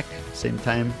be back same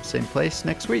time, same place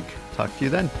next week. Talk to you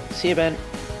then. See you, Ben.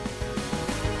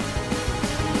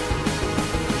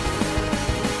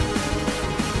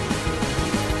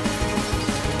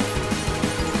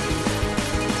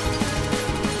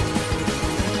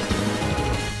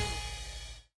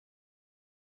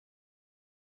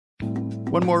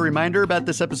 One more reminder about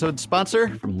this episode's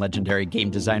sponsor. From legendary game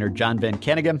designer John Van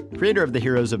Caneghem, creator of the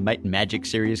Heroes of Might and Magic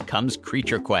series, comes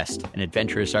Creature Quest, an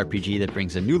adventurous RPG that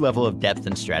brings a new level of depth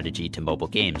and strategy to mobile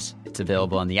games. It's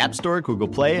available on the App Store, Google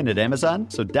Play, and at Amazon,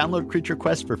 so download Creature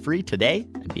Quest for free today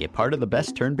and be a part of the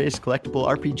best turn-based collectible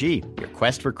RPG. Your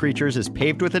quest for creatures is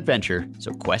paved with adventure,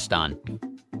 so quest on.